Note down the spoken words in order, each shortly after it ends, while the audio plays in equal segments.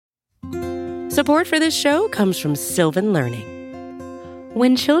Support for this show comes from Sylvan Learning.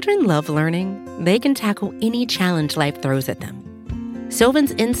 When children love learning, they can tackle any challenge life throws at them.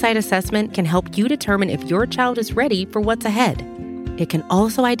 Sylvan's Insight Assessment can help you determine if your child is ready for what's ahead. It can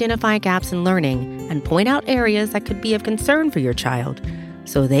also identify gaps in learning and point out areas that could be of concern for your child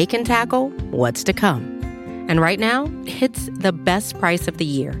so they can tackle what's to come. And right now, it's the best price of the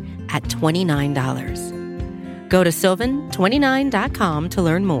year at $29. Go to sylvan29.com to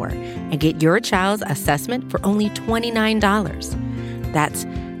learn more and get your child's assessment for only $29. That's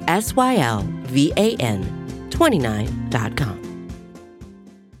SYLVAN 29.com.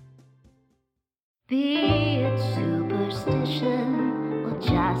 Be it superstition or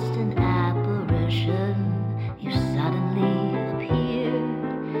just an apparition, you suddenly appear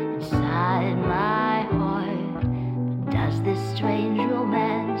inside my heart. But does this strange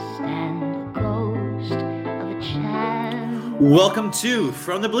romance stand a ghost of a chance? Welcome to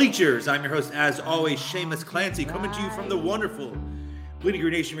From the Bleachers. I'm your host, as always, Seamus Clancy, coming to you from the wonderful Bleeding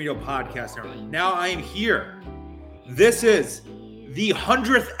Green Nation Radio Podcast Network. Now I am here. This is the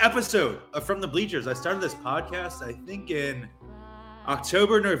 100th episode of From the Bleachers. I started this podcast, I think, in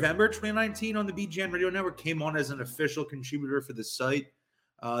October, November 2019 on the BGN Radio Network. Came on as an official contributor for the site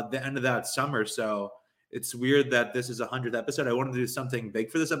the end of that summer. So it's weird that this is a 100th episode. I wanted to do something big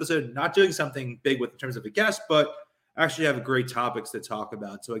for this episode. Not doing something big in terms of a guest, but actually have great topics to talk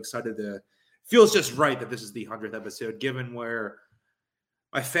about. So excited to, feels just right that this is the 100th episode, given where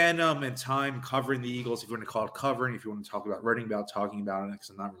my fandom and time covering the Eagles, if you want to call it covering, if you want to talk about writing about, talking about it, because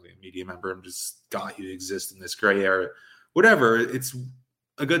I'm not really a media member. I'm just a guy who exists in this gray area. Whatever, it's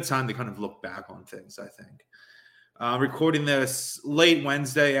a good time to kind of look back on things, I think. Recording this late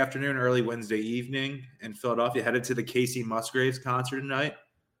Wednesday afternoon, early Wednesday evening in Philadelphia. Headed to the Casey Musgraves concert tonight.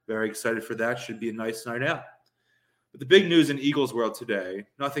 Very excited for that. Should be a nice night out. But the big news in Eagles world today,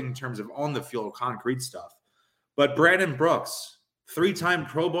 nothing in terms of on the field concrete stuff, but Brandon Brooks, three-time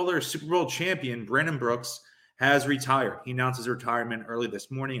Pro Bowler, Super Bowl champion, Brandon Brooks has retired. He announced his retirement early this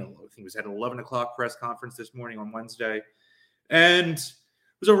morning. I think it was at 11 o'clock press conference this morning on Wednesday. And it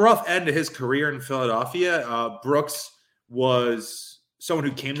was a rough end to his career in Philadelphia. Brooks was someone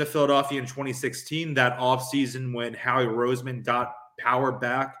who came to Philadelphia in 2016, that offseason when Howie Roseman got power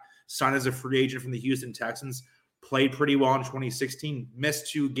back, signed as a free agent from the Houston Texans, played pretty well in 2016,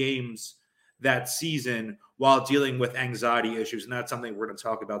 missed 2 games that season while dealing with anxiety issues. And that's something we're going to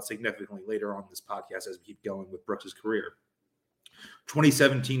talk about significantly later on in this podcast as we keep going with Brooks' career.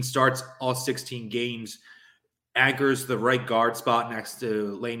 2017 starts all 16 games, anchors the right guard spot next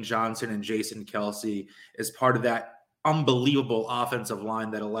to Lane Johnson and Jason Kelce as part of that unbelievable offensive line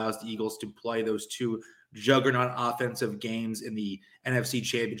that allows the Eagles to play those 2 juggernaut offensive games in the NFC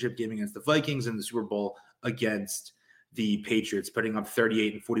Championship game against the Vikings and the Super Bowl against the Patriots, putting up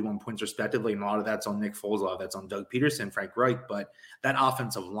 38 and 41 points respectively. And a lot of that's on Nick Foles, a lot of that's on Doug Peterson, Frank Reich. But that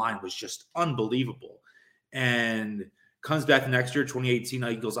offensive line was just unbelievable. And comes back the next year, 2018.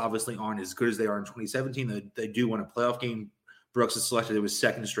 Eagles obviously aren't as good as they are in 2017. They do win a playoff game. Brooks is selected. It was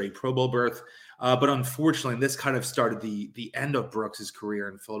second straight Pro Bowl berth. But unfortunately, this kind of started the end of Brooks' career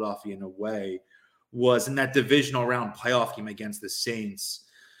in Philadelphia in a way, was in that divisional round playoff game against the Saints.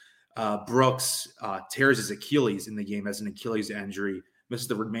 Brooks tears his Achilles in the game, as an Achilles injury, misses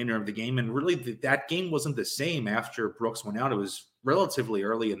the remainder of the game. And really that game wasn't the same after Brooks went out. It was relatively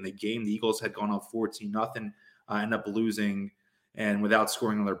early in the game. The Eagles had gone up 14-0, ended up losing and without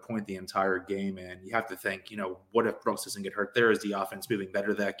scoring another point the entire game. And you have to think, what if Brooks doesn't get hurt there? Is the offense moving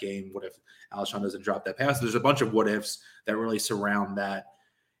better that game? What if Alshon doesn't drop that pass? There's a bunch of what ifs that really surround that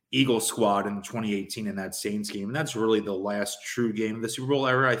Eagles squad in 2018 in that Saints game. And that's really the last true game of the Super Bowl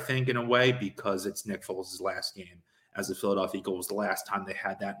era, I think, in a way, because it's Nick Foles' last game as the Philadelphia Eagles. The last time they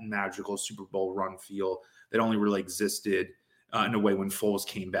had that magical Super Bowl run feel that only really existed in a way when Foles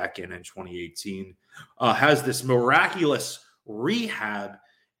came back in 2018. Has this miraculous rehab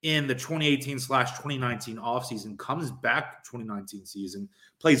in the 2018/2019 offseason, comes back 2019 season,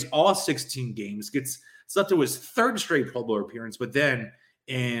 plays all 16 games, gets up to his 3rd straight Pro Bowl appearance, but then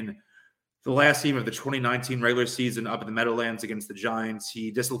in the last game of the 2019 regular season up at the Meadowlands against the Giants, he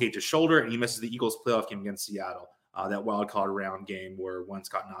dislocates his shoulder and he misses the Eagles playoff game against Seattle. That wild card round game where Wentz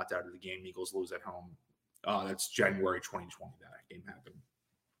got knocked out of the game, the Eagles lose at home. That's January 2020 that game happened.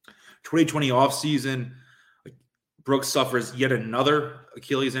 2020 offseason, Brooks suffers yet another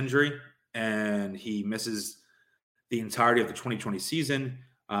Achilles injury, and he misses the entirety of the 2020 season.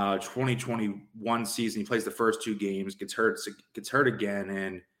 2021 season, he plays the first 2 games, gets hurt again,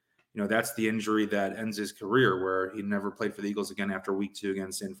 and that's the injury that ends his career, where he never played for the Eagles again after week 2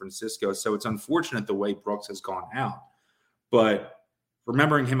 against San Francisco. So it's unfortunate the way Brooks has gone out. But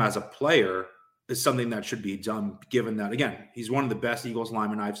remembering him as a player, is something that should be done, given that, again, he's one of the best Eagles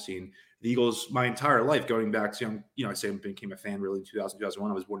linemen I've seen. The Eagles, my entire life, going back to, I say I became a fan really in 2000,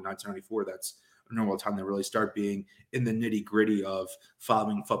 2001. I was born in 1994. That's a normal time to really start being in the nitty gritty of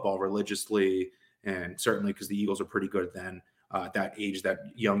following football religiously. And certainly because the Eagles are pretty good then, that age, that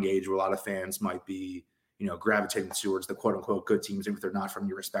young age where a lot of fans might be, gravitating towards the quote unquote good teams, even if they're not from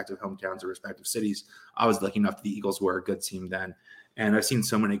your respective hometowns or respective cities. I was lucky enough that the Eagles were a good team then. And I've seen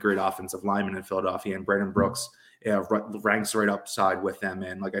so many great offensive linemen in Philadelphia, and Brandon Brooks ranks right upside with them.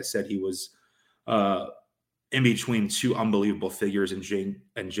 And like I said, he was in between two unbelievable figures in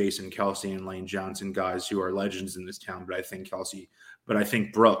Jason Kelce and Lane Johnson, guys who are legends in this town. But I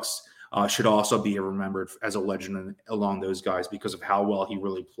think Brooks should also be remembered as a legend along those guys because of how well he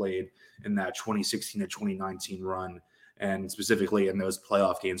really played in that 2016 to 2019 run, and specifically in those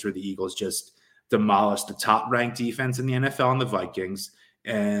playoff games where the Eagles just demolished the top-ranked defense in the NFL and the Vikings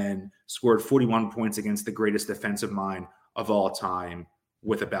and scored 41 points against the greatest defensive mind of all time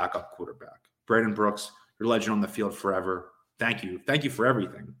with a backup quarterback. Brandon Brooks, you're a legend on the field forever. Thank you. Thank you for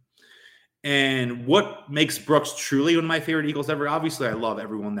everything. And what makes Brooks truly one of my favorite Eagles ever? Obviously, I love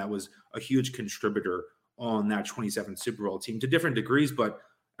everyone that was a huge contributor on that 27 Super Bowl team to different degrees, but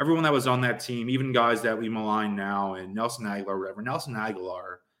everyone that was on that team, even guys that we malign now, and Nelson Aguilar, whatever. Nelson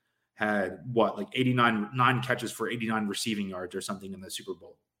Aguilar had 9 catches for 89 receiving yards or something in the Super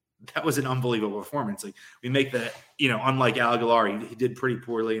Bowl. That was an unbelievable performance. Like, we make that, unlike Aguilar, he did pretty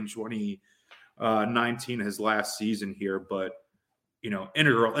poorly in 2019, his last season here, but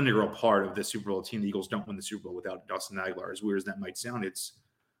integral part of the Super Bowl team. The Eagles don't win the Super Bowl without Nelson Aguilar. As weird as that might sound, it's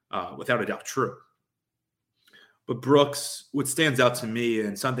without a doubt true. But Brooks, what stands out to me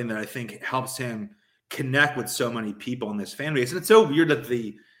and something that I think helps him connect with so many people in this fan base, and it's so weird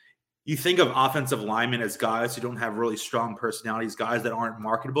that you think of offensive linemen as guys who don't have really strong personalities, guys that aren't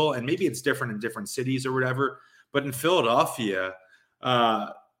marketable, and maybe it's different in different cities or whatever. But in Philadelphia,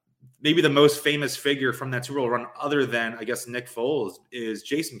 maybe the most famous figure from that Super Bowl run, other than, I guess, Nick Foles, is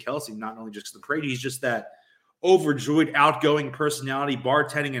Jason Kelce. Not only just the parade, he's just that overjoyed, outgoing personality,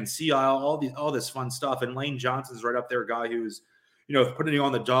 bartending and CI, all this fun stuff. And Lane Johnson's right up there, a guy who's, putting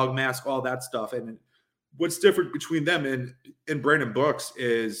on the dog mask, all that stuff. And what's different between them and Brandon Brooks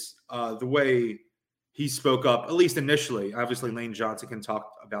is the way he spoke up, at least initially. Obviously, Lane Johnson can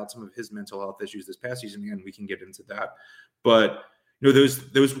talk about some of his mental health issues this past season, and we can get into that. But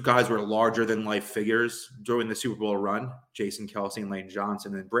those guys were larger than life figures during the Super Bowl run, Jason Kelce and Lane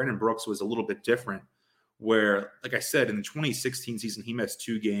Johnson. And Brandon Brooks was a little bit different, where, like I said, in the 2016 season, he missed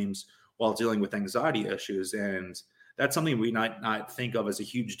 2 games while dealing with anxiety issues. And that's something we might not think of as a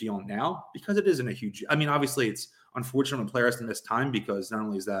huge deal now, because it isn't a huge, obviously it's unfortunate when players in this time, because not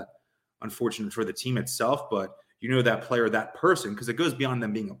only is that unfortunate for the team itself, but that player, that person, because it goes beyond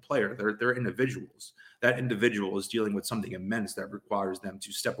them being a player. They're individuals. That individual is dealing with something immense that requires them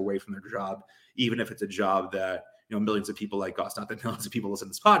to step away from their job, even if it's a job that, millions of people like us, not that millions of people listen to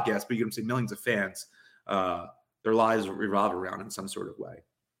this podcast, but you can say millions of fans, their lives revolve around in some sort of way.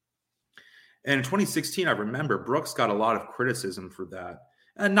 And in 2016, I remember Brooks got a lot of criticism for that.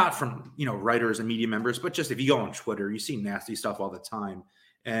 And not from, writers and media members, but just if you go on Twitter, you see nasty stuff all the time.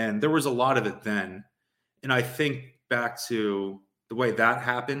 And there was a lot of it then. And I think back to the way that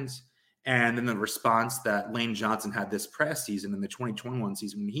happened, and then the response that Lane Johnson had this past season in the 2021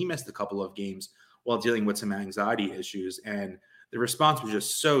 season when he missed a couple of games while dealing with some anxiety issues. And the response was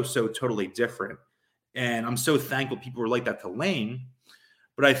just so totally different. And I'm so thankful people were like that to Lane.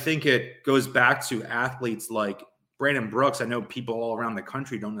 But I think it goes back to athletes like Brandon Brooks. I know people all around the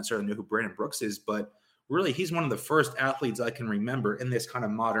country don't necessarily know who Brandon Brooks is, but really he's one of the first athletes I can remember in this kind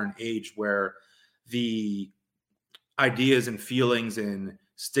of modern age where the ideas and feelings and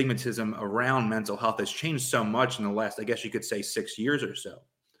stigmatism around mental health has changed so much in the last, I guess you could say, 6 years or so.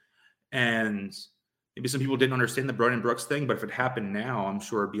 And maybe some people didn't understand the Brandon Brooks thing, but if it happened now, I'm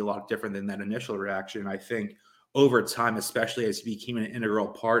sure it'd be a lot different than that initial reaction. I think over time, especially as he became an integral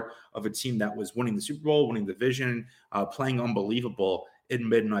part of a team that was winning the Super Bowl, winning the division, playing unbelievable in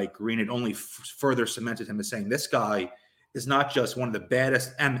Midnight Green, it only further cemented him as saying, this guy is not just one of the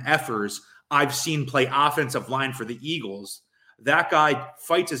baddest MFers I've seen play offensive line for the Eagles. That guy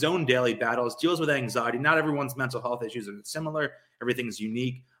fights his own daily battles, deals with anxiety. Not everyone's mental health issues are similar. Everything's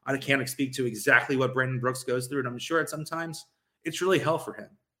unique. I can't speak to exactly what Brandon Brooks goes through, and I'm sure at sometimes it's really hell for him.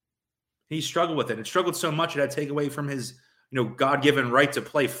 He struggled with it. It struggled so much it had to take away from his, God-given right to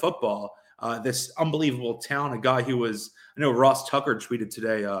play football. This unbelievable talent, a guy who was, I know Ross Tucker tweeted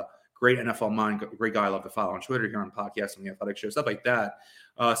today, great NFL mind, great guy I love to follow on Twitter, here on podcasts, on the Athletic Show, stuff like that,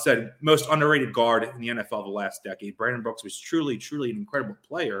 said most underrated guard in the NFL of the last decade. Brandon Brooks was truly an incredible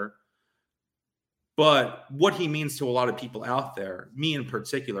player, But what he means to a lot of people out there, me in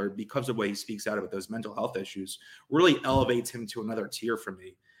particular, because of the way he speaks out about those mental health issues, really elevates him to another tier for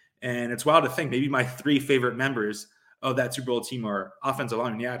me. And it's wild to think maybe my 3 favorite members of that Super Bowl team are offensive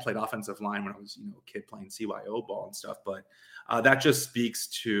line. And yeah, I played offensive line when I was, a kid playing CYO ball and stuff. But that just speaks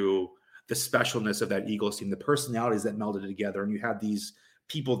to the specialness of that Eagles team, the personalities that melded together. And you had these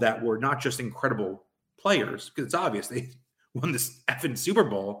people that were not just incredible players, because it's obvious they won this effing Super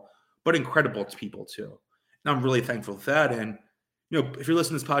Bowl, but incredible people too. And I'm really thankful for that. And, if you're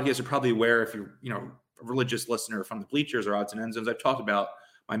listening to this podcast, you're probably aware, if you're, a religious listener from the Bleachers or Odds and End Zones, I've talked about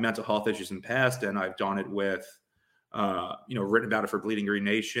my mental health issues in the past, and I've done it with, written about it for Bleeding Green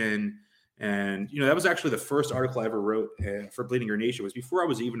Nation. And, that was actually the first article I ever wrote for Bleeding Green Nation. It was before I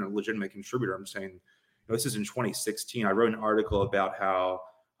was even a legitimate contributor. I'm saying, this is in 2016. I wrote an article about how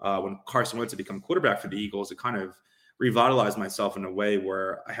when Carson Wentz had become quarterback for the Eagles, it kind of revitalized myself in a way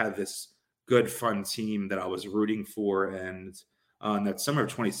where I had this good, fun team that I was rooting for. And in that summer of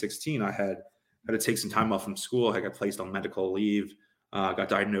 2016, I had to take some time off from school. I got placed on medical leave, got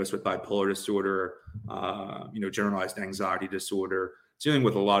diagnosed with bipolar disorder, generalized anxiety disorder, dealing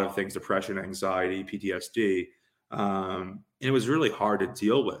with a lot of things, depression, anxiety, PTSD. And it was really hard to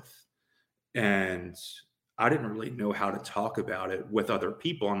deal with. And I didn't really know how to talk about it with other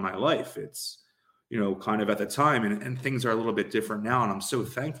people in my life. It's, kind of at the time, and things are a little bit different now. And I'm so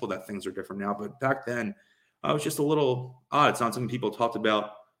thankful that things are different now. But back then, I was just a little odd. It's not something people talked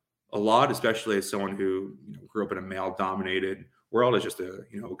about a lot, especially as someone who grew up in a male-dominated world, as just a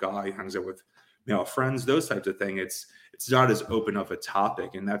guy who hangs out with male friends, those types of things. It's not as open of a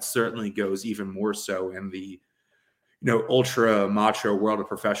topic, and that certainly goes even more so in the ultra macho world of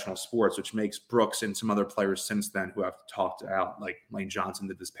professional sports, which makes Brooks and some other players since then who have talked out, like Lane Johnson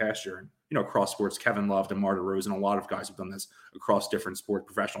did this past year, and across sports, Kevin Love, DeMar DeRozan, a lot of guys have done this across different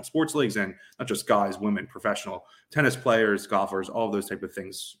professional sports leagues, and not just guys, women, professional tennis players, golfers, all of those type of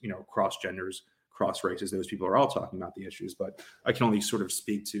things, cross genders, cross races. Those people are all talking about the issues, but I can only sort of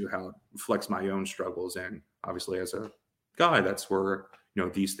speak to how it reflects my own struggles, and obviously as a guy, that's where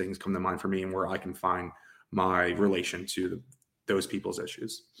these things come to mind for me, and where I can find my relation to those people's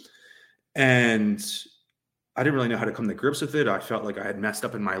issues. And I didn't really know how to come to grips with it. I felt like I had messed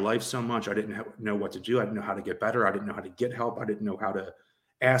up in my life so much. I didn't know what to do. I didn't know how to get better. I didn't know how to get help. I didn't know how to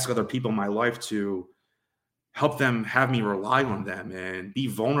ask other people in my life to help them, have me rely on them and be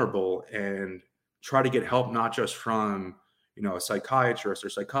vulnerable and try to get help, not just from, a psychiatrist or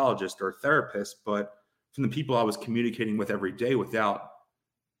psychologist or therapist, but from the people I was communicating with every day without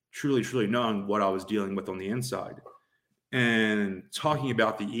truly knowing what I was dealing with on the inside. And talking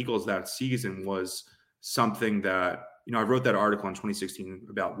about the Eagles that season was something that, I wrote that article in 2016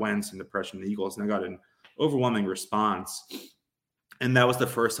 about Wentz and depression in the Eagles, and I got an overwhelming response. And that was the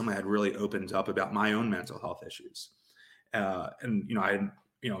first time I had really opened up about my own mental health issues. And, I had,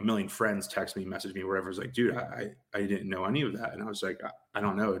 a million friends text me, message me, whatever. It's like, dude, I didn't know any of that. And I was like, I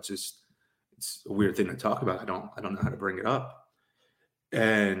don't know. It's a weird thing to talk about. I don't know how to bring it up.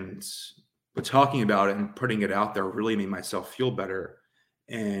 But talking about it and putting it out there really made myself feel better,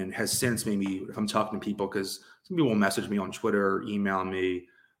 and has since made me, if I'm talking to people, because some people will message me on Twitter or email me.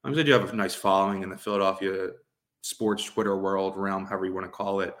 I do have a nice following in the Philadelphia sports Twitter world, realm, however you want to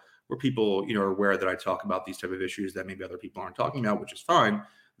call it, where people, are aware that I talk about these type of issues that maybe other people aren't talking about, which is fine.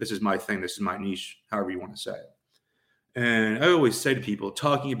 This is my thing. This is my niche, however you want to say it. And I always say to people,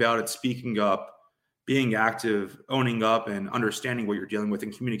 talking about it, speaking up, being active, owning up, and understanding what you're dealing with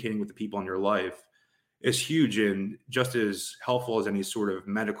and communicating with the people in your life is huge, and just as helpful as any sort of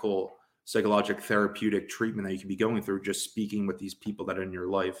medical, psychological, therapeutic treatment that you can be going through. Just speaking with these people that are in your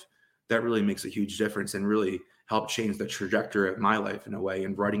life, that really makes a huge difference and really helped change the trajectory of my life in a way.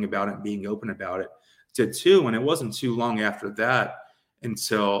 And writing about it and being open about it did too. And it wasn't too long after that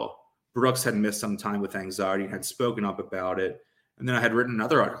until Brooks had missed some time with anxiety and had spoken up about it. And then I had written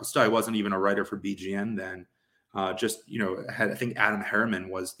another article. Still, I wasn't even a writer for BGN then. I think Adam Harriman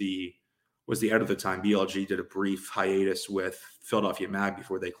was the editor at the time. BLG did a brief hiatus with Philadelphia Mag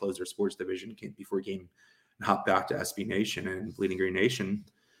before they closed their sports division, before he came and hopped back to SB Nation and Bleeding Green Nation.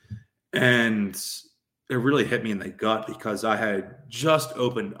 And it really hit me in the gut, because I had just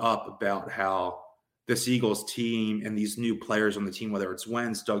opened up about how this Eagles team and these new players on the team, whether it's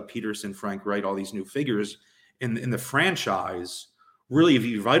Wentz, Doug Peterson, Frank Wright, all these new figures in the franchise, really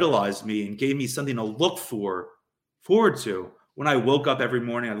revitalized me and gave me something to look forward to. When I woke up every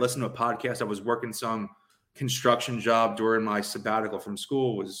morning, I listened to a podcast. I was working some construction job during my sabbatical from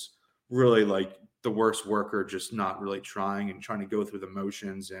school, was really like the worst worker, just not really trying to go through the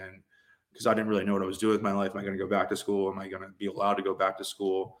motions. And because I didn't really know what I was doing with my life. Am I going to go back to school? Am I going to be allowed to go back to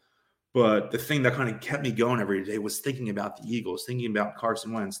school? But the thing that kind of kept me going every day was thinking about the Eagles, thinking about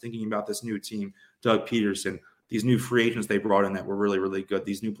Carson Wentz, thinking about this new team, Doug Peterson, these new free agents they brought in that were really, really good,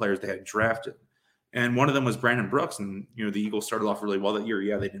 these new players they had drafted. And one of them was Brandon Brooks. And, the Eagles started off really well that year.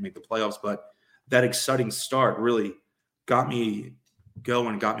 Yeah, they didn't make the playoffs, but that exciting start really got me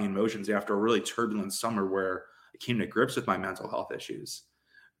going, got me in motions after a really turbulent summer where I came to grips with my mental health issues.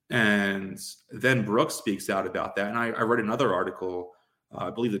 And then Brooks speaks out about that. And I read another article. I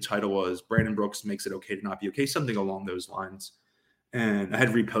believe the title was Brandon Brooks Makes It Okay to Not Be Okay, something along those lines. And I had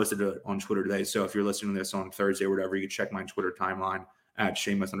reposted it on Twitter today. So if you're listening to this on Thursday or whatever, you can check my Twitter timeline at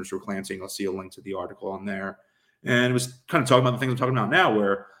Seamus_Clancy, and you'll see a link to the article on there. And it was kind of talking about the things I'm talking about now,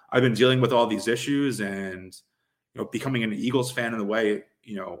 where I've been dealing with all these issues and, becoming an Eagles fan in a way,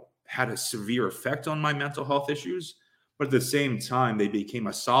 had a severe effect on my mental health issues. But at the same time, they became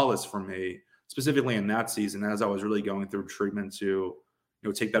a solace for me, specifically in that season, as I was really going through treatment to,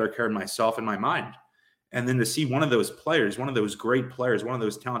 take better care of myself and my mind. And then to see one of those players, one of those great players, one of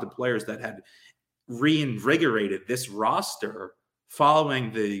those talented players that had reinvigorated this roster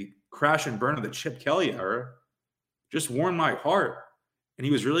following the crash and burn of the Chip Kelly era, just warmed my heart. And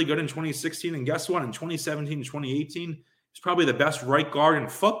he was really good in 2016. And guess what? In 2017 and 2018, he's probably the best right guard in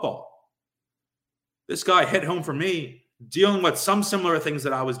football. This guy hit home for me, dealing with some similar things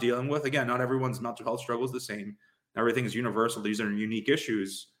that I was dealing with. Again, not everyone's mental health struggle is the same. Everything is universal. These are unique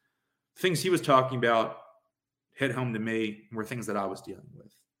issues. Things he was talking about hit home to me were things that I was dealing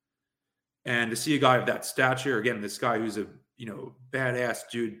with. And to see a guy of that stature, again, this guy who's a, badass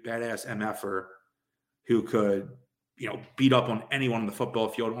dude, badass MFer who could, beat up on anyone on the football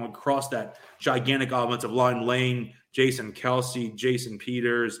field, on across that gigantic offensive line, Lane, Jason Kelsey, Jason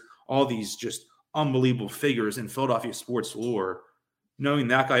Peters, all these just unbelievable figures in Philadelphia sports lore. Knowing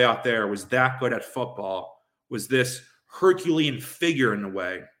that guy out there was that good at football, was this Herculean figure in a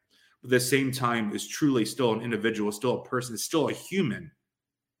way, but at the same time is truly still an individual, still a person, still a human.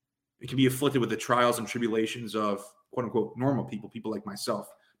 It can be afflicted with the trials and tribulations of quote unquote normal people like myself,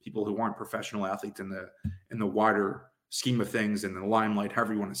 people who aren't professional athletes in the wider scheme of things and the limelight,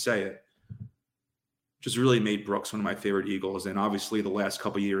 however you want to say it. Just really made Brooks one of my favorite Eagles. And obviously the last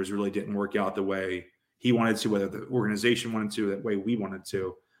couple of years really didn't work out the way he wanted to, whether the organization wanted to, that way we wanted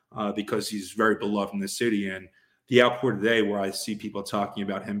to, because he's very beloved in the city. And the outpour today where I see people talking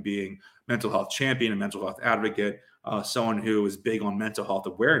about him being mental health champion and mental health advocate, someone who is big on mental health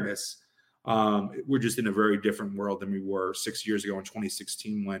awareness. We're just in a very different world than we were 6 years ago in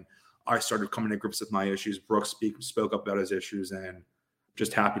 2016 when I started coming to grips with my issues. Brooks spoke up about his issues, and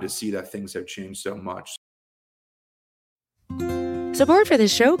just happy to see that things have changed so much. Support for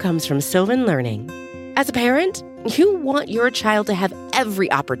this show comes from Sylvan Learning. As a parent, you want your child to have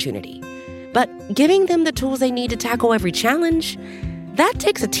every opportunity, but giving them the tools they need to tackle every challenge, that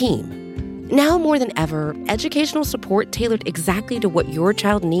takes a team. Now more than ever, educational support tailored exactly to what your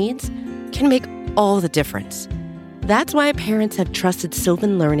child needs can make all the difference. That's why parents have trusted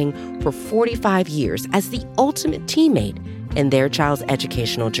Sylvan Learning for 45 years as the ultimate teammate in their child's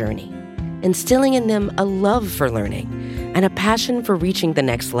educational journey, instilling in them a love for learning and a passion for reaching the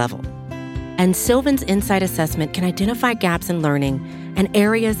next level. And Sylvan's Insight Assessment can identify gaps in learning and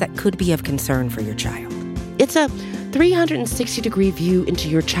areas that could be of concern for your child. It's a 360-degree view into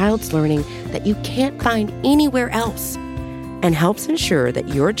your child's learning that you can't find anywhere else, and helps ensure that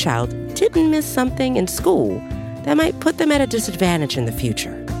your child didn't miss something in school that might put them at a disadvantage in the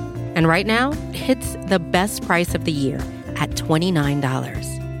future. And right now, it's the best price of the year at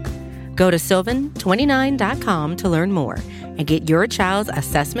 $29. Go to sylvan29.com to learn more and get your child's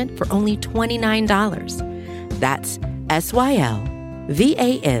assessment for only $29. That's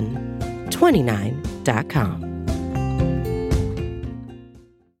SYLVAN29.com.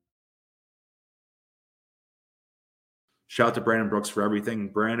 Shout out to Brandon Brooks for everything.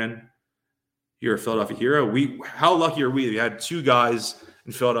 Brandon, you're a Philadelphia hero. How lucky are we? We had two guys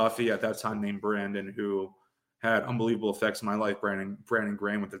in Philadelphia at that time named Brandon who had unbelievable effects in my life. Brandon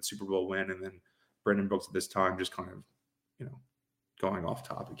Graham with that Super Bowl win, and then Brandon Brooks at this time, just kind of, going off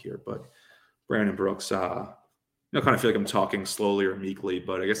topic here. But Brandon Brooks, kind of feel like I'm talking slowly or meekly,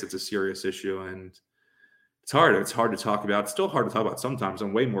 but I guess it's a serious issue, and it's hard. It's hard to talk about. It's still hard to talk about sometimes.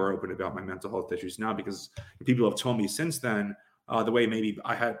 I'm way more open about my mental health issues now because people have told me since then the way maybe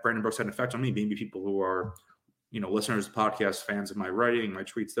Brandon Brooks had an effect on me, maybe people who are, listeners to podcasts, fans of my writing, my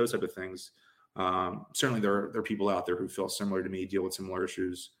tweets, those type of things. Certainly there are people out there who feel similar to me, deal with similar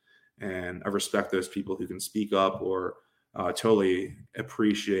issues. And I respect those people who can speak up or totally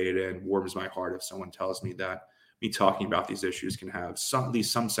appreciate it, and warms my heart if someone tells me that me talking about these issues can have at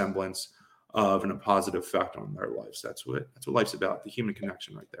least some semblance of a positive effect on their lives. That's what life's about, the human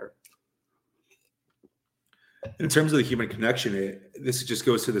connection right there. In terms of the human connection, this just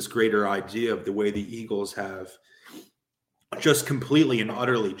goes to this greater idea of the way the Eagles have just completely and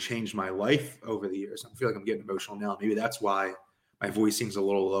utterly changed my life over the years. I feel like I'm getting emotional now. Maybe that's why my voice seems a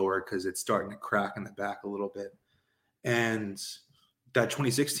little lower, because it's starting to crack in the back a little bit. And that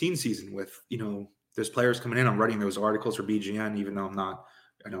 2016 season with, there's players coming in, I'm writing those articles for BGN, even though I'm not,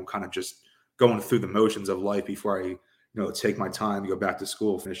 I'm kind of just going through the motions of life before I, take my time, go back to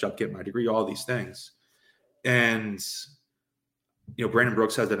school, finish up, get my degree, all these things. And, Brandon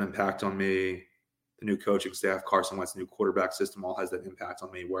Brooks has that impact on me. The new coaching staff, Carson Wentz, the new quarterback system, all has that impact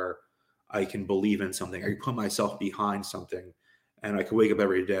on me where I can believe in something. I can put myself behind something, and I can wake up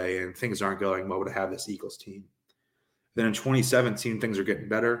every day and things aren't going well to have this Eagles team. Then in 2017, things are getting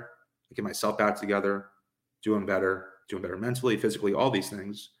better. I get myself back together, doing better mentally, physically, all these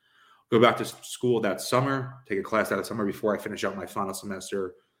things. Go back to school that summer, take a class that summer before I finish out my final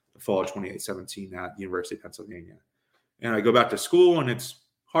semester, the fall of 2017 at the University of Pennsylvania. And I go back to school, and it's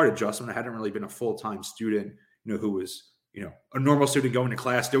hard adjustment. I hadn't really been a full-time student, who was, a normal student going to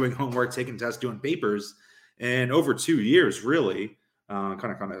class, doing homework, taking tests, doing papers. And over 2 years, really, kind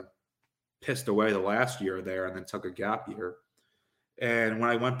of pissed away the last year there, and then took a gap year. And when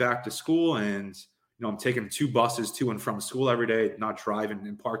I went back to school, and I'm taking 2 buses to and from school every day, not driving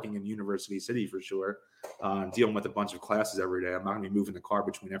and parking in University City for sure, dealing with a bunch of classes every day. I'm not going to be moving the car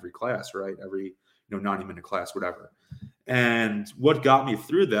between every class, right? Every 90-minute class, whatever. And what got me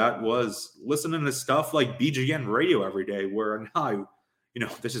through that was listening to stuff like BGN radio every day, where now,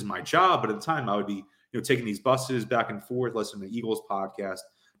 this is my job. But at the time, I would be, taking these buses back and forth, listening to Eagles podcast,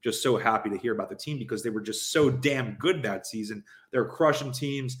 just so happy to hear about the team because they were just so damn good that season. They're crushing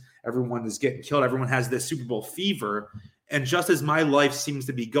teams. Everyone is getting killed. Everyone has this Super Bowl fever. And just as my life seems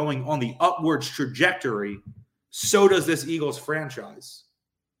to be going on the upwards trajectory, so does this Eagles franchise.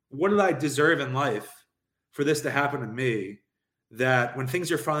 What did I deserve in life for this to happen to me, that when things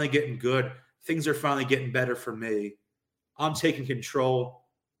are finally getting good, things are finally getting better for me, I'm taking control.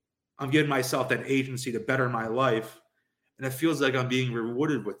 I'm giving myself that agency to better my life. And it feels like I'm being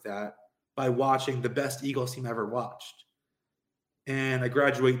rewarded with that by watching the best Eagles team ever watched. And I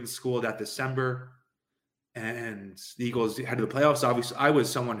graduated in school that December, and the Eagles headed to the playoffs. Obviously, I was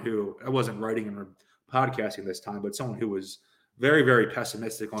someone who, I wasn't writing and podcasting this time, but someone who was very, very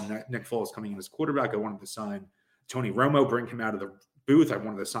pessimistic on Nick Foles coming in as quarterback. I wanted to sign Tony Romo, bring him out of the booth. I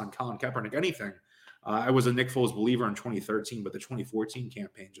wanted to sign Colin Kaepernick, anything. I was a Nick Foles believer in 2013, but the 2014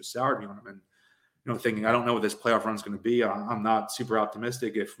 campaign just soured me on him. And, thinking, I don't know what this playoff run is going to be. I'm not super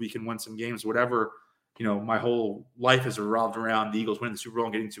optimistic. If we can win some games, whatever, my whole life has revolved around the Eagles winning the Super Bowl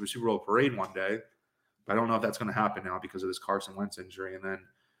and getting to a Super Bowl parade one day. But I don't know if that's going to happen now because of this Carson Wentz injury. And then,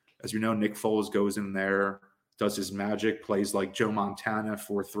 as you know, Nick Foles goes in there, does his magic, plays like Joe Montana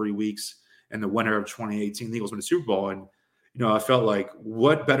for 3 weeks, and the winner of 2018, the Eagles win the Super Bowl. And, I felt like,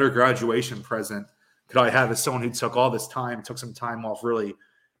 what better graduation present could I have as someone who took all this time, took some time off, really,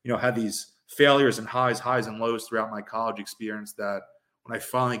 had these failures and highs and lows throughout my college experience, that when I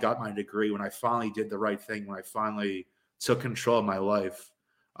finally got my degree, when I finally did the right thing, when I finally took control of my life,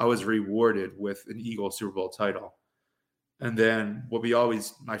 I was rewarded with an Eagles Super Bowl title. And then what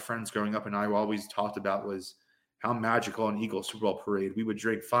my friends growing up and I always talked about was how magical an Eagles Super Bowl parade. We would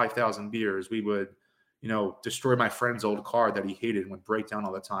drink 5,000 beers. We would, destroy my friend's old car that he hated and would break down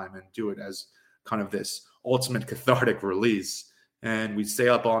all the time and do it as kind of this ultimate cathartic release. And we'd stay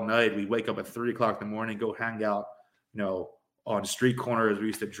up all night. We'd wake up at 3 o'clock in the morning, go hang out, on street corners. We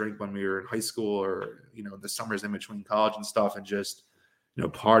used to drink when we were in high school or, the summers in between college and stuff, and just,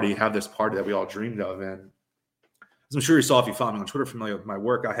 party, have this party that we all dreamed of. And as I'm sure you saw if you follow me on Twitter, familiar with my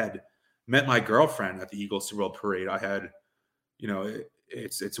work, I had met my girlfriend at the Eagles Super Bowl parade. I had,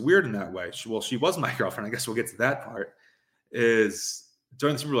 it's weird in that way. She was my girlfriend. I guess we'll get to that part. Is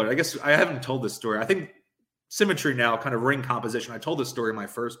during the Super Bowl, I guess I haven't told this story. I think symmetry now, kind of ring composition. I told this story in my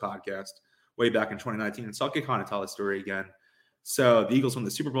first podcast way back in 2019, and so I could kind of tell the story again. So the Eagles won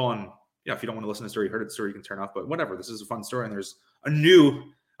the Super Bowl, and if you don't want to listen to the story, you heard the story, you can turn off. But whatever, this is a fun story, and there's a new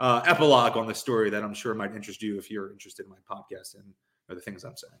epilogue on the story that I'm sure might interest you if you're interested in my podcast and the things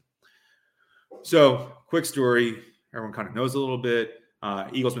I'm saying. So, quick story. Everyone kind of knows a little bit.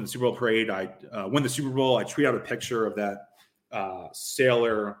 Eagles win the Super Bowl parade. I win the Super Bowl. I tweet out a picture of that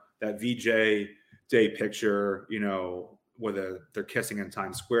sailor, that VJ Day picture, where they're kissing in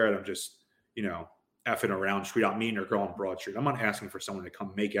Times Square. And I'm just, effing around, tweet out me and her girl on Broad Street. I'm not asking for someone to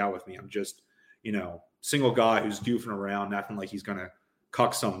come make out with me. I'm just, single guy who's goofing around, acting like he's going to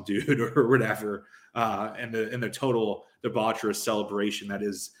cuck some dude or whatever. And the total debaucherous celebration that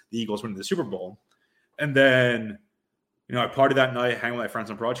is the Eagles winning the Super Bowl. And then, I party that night, hang with my friends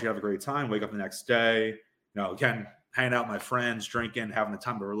on Broad Street, have a great time, wake up the next day, again, hanging out with my friends, drinking, having the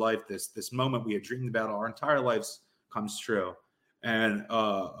time of our life. This moment we had dreamed about our entire lives comes true. And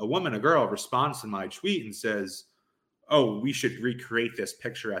a girl, responds to my tweet and says, "Oh, we should recreate this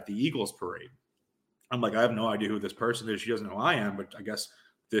picture at the Eagles parade." I'm like, I have no idea who this person is. She doesn't know who I am, but I guess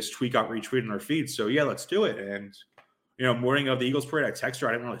this tweet got retweeted on our feed. So yeah, let's do it. And morning of the Eagles parade, I text her.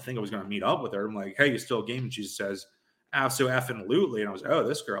 I didn't really think I was going to meet up with her. I'm like, "Hey, you still game?" And she says, "So effing lootly." And I was like, "Oh,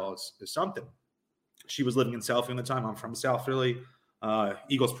 this girl is something." She was living in South Philly at the time. I'm from South Philly.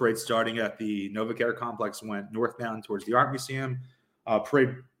 Eagles parade starting at the NovaCare complex, went northbound towards the Art Museum.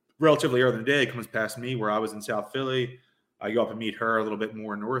 Parade relatively early in the day comes past me where I was in South Philly. I go up and meet her a little bit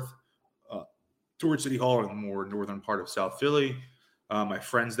more north towards City Hall in the more northern part of South Philly. My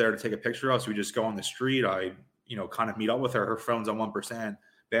friend's there to take a picture of us. So we just go on the street. I kind of meet up with her. Her phone's on 1%,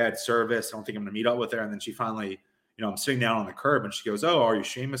 bad service. I don't think I'm going to meet up with her. And then she finally, I'm sitting down on the curb and she goes, "Oh, are you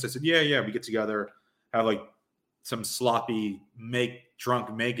Seamus?" I said, yeah. We get together, have like some sloppy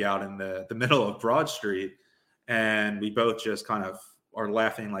drunk make out in the middle of Broad Street. And we both just kind of are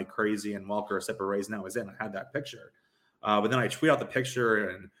laughing like crazy and welcome a sip of raisin. That was it. I had that picture. But then I tweet out the picture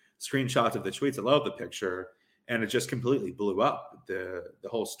and screenshots of the tweets. I love the picture. And it just completely blew up. The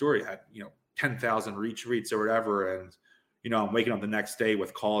whole story had, 10,000 retweets or whatever. And, I'm waking up the next day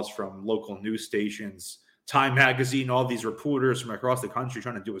with calls from local news stations, Time Magazine, all these reporters from across the country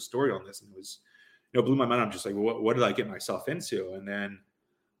trying to do a story on this. And it was, blew my mind. I'm just like, what did I get myself into? And then,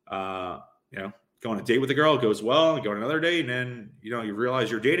 go on a date with a girl, it goes well, and go on another date. And then, you realize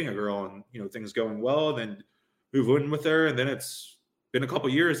you're dating a girl and, things going well, then move in with her. And then it's been a couple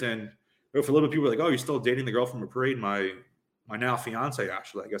of years. And for a little bit, people are like, "Oh, you're still dating the girl from a parade." My now fiance,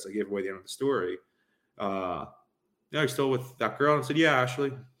 Ashley, I guess I gave away the end of the story. You're still with that girl? And I said, "Yeah,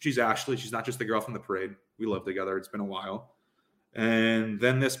 Ashley. She's Ashley. She's not just the girl from the parade. We live together. It's been a while." And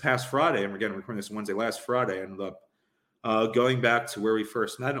then this past Friday, and again, we're recording this Wednesday, last Friday, I ended up going back to where we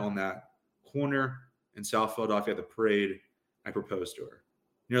first met on that corner in South Philadelphia at the parade. I proposed to her.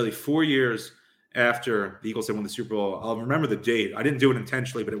 Nearly 4 years after the Eagles had won the Super Bowl. I'll remember the date. I didn't do it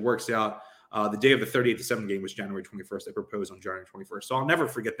intentionally, but it works out. The day of the 38-7 game was January 21st. I proposed on January 21st. So I'll never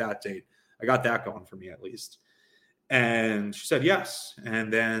forget that date. I got that going for me at least. And she said yes.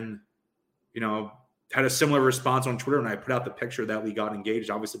 And then, had a similar response on Twitter, and I put out the picture that we got engaged.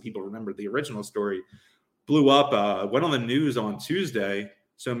 Obviously, people remembered the original story. Blew up. Went on the news on Tuesday.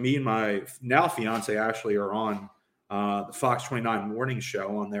 So me and my now fiance, Ashley, are on the Fox 29 morning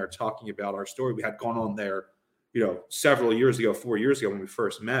show on there talking about our story. We had gone on there, several years ago, 4 years ago when we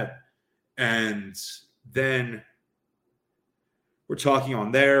first met. And then we're talking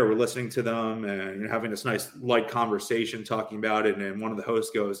on there, we're listening to them and having this nice light conversation talking about it. And then one of the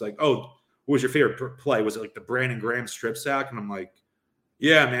hosts goes like, "Oh, what was your favorite play? Was it like the Brandon Graham strip sack?" And I'm like,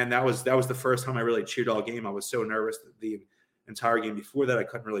 "Yeah, man, that was the first time I really cheered all game. I was so nervous that the entire game before that I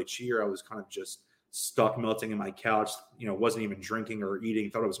couldn't really cheer. I was kind of just stuck melting in my couch, wasn't even drinking or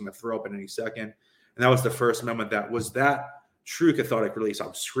eating, thought I was going to throw up in any second. And that was the first moment that was that true cathartic release.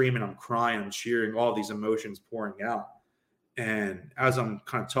 I'm screaming, I'm crying, I'm cheering, all these emotions pouring out. And as I'm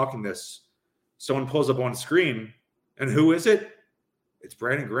kind of talking this, someone pulls up on screen, and who is it? It's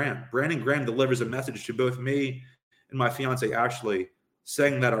Brandon Graham. Brandon Graham delivers a message to both me and my fiance, Ashley,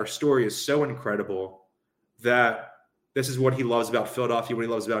 saying that our story is so incredible, that this is what he loves about Philadelphia, what he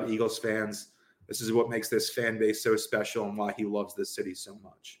loves about Eagles fans. This is what makes this fan base so special and why he loves this city so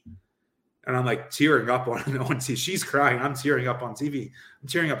much. And I'm like tearing up on TV. She's crying. I'm tearing up on TV. I'm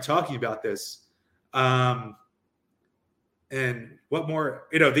tearing up talking about this. And what more,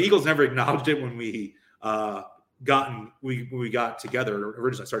 the Eagles never acknowledged it when we got together,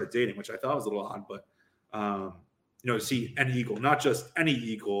 originally started dating, which I thought was a little odd, but to see an Eagle, not just any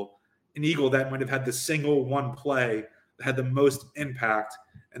Eagle, an Eagle that might have had the single one play that had the most impact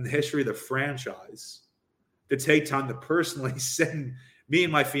in the history of the franchise, to take time to personally send me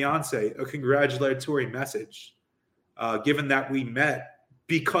and my fiance a congratulatory message, given that we met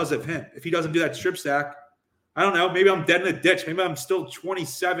because of him. If he doesn't do that strip sack, I don't know, maybe I'm dead in a ditch. Maybe I'm still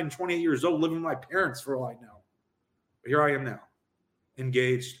 27, 28 years old living with my parents for all I know. But here I am now,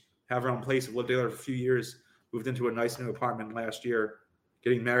 engaged, have our own place, lived together for a few years, moved into a nice new apartment last year,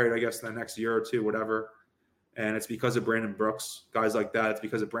 getting married, I guess, in the next year or two, whatever. And it's because of Brandon Brooks, guys like that. It's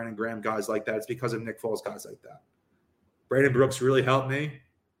because of Brandon Graham, guys like that. It's because of Nick Foles, guys like that. Brandon Brooks really helped me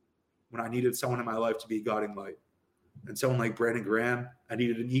when I needed someone in my life to be a guiding light. And someone like Brandon Graham, I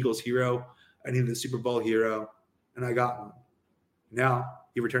needed an Eagles hero. I needed a Super Bowl hero, and I got one. Now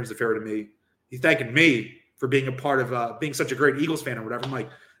he returns the favor to me. He's thanking me for being a part of being such a great Eagles fan or whatever. I'm like,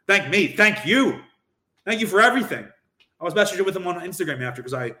 thank me. Thank you. Thank you for everything. I was messaging with him on Instagram after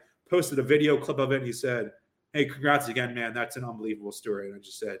because I posted a video clip of it, and he said, hey, congrats again, man. That's an unbelievable story. And I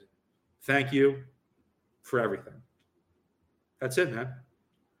just said, thank you for everything. That's it, man.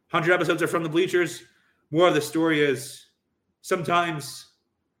 100 episodes are from the Bleachers. More of the story is sometimes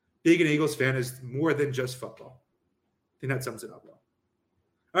being an Eagles fan is more than just football. I think that sums it up well.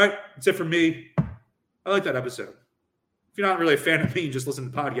 All right, that's it for me. I like that episode. If you're not really a fan of me and just listen to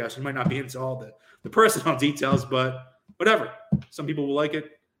the podcast, you might not be into all the personal details, but whatever. Some people will like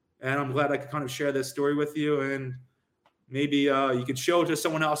it, and I'm glad I could kind of share this story with you, and maybe you could show it to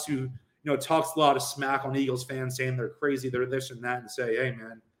someone else who talks a lot of smack on Eagles fans, saying they're crazy, they're this and that, and say, hey,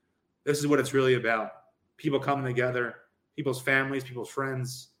 man, this is what it's really about. People coming together, people's families, people's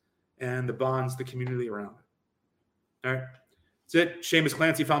friends, and the bonds, the community around it. All right. That's it. Seamus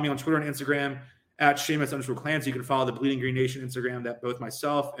Clancy. Follow me on Twitter and Instagram at Seamus_Clancy. You can follow the Bleeding Green Nation Instagram that both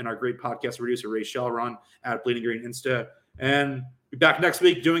myself and our great podcast producer, Ray Shell, run at Bleeding Green Insta. And be back next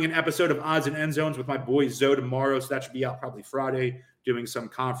week doing an episode of Odds and End Zones with my boy Zoe tomorrow. So that should be out probably Friday, doing some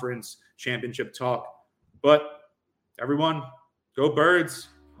conference championship talk. But everyone, go Birds.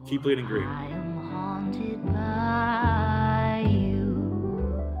 Keep bleeding green. I am haunted by you.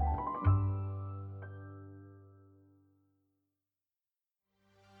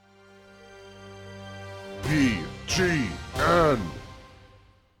 BGN.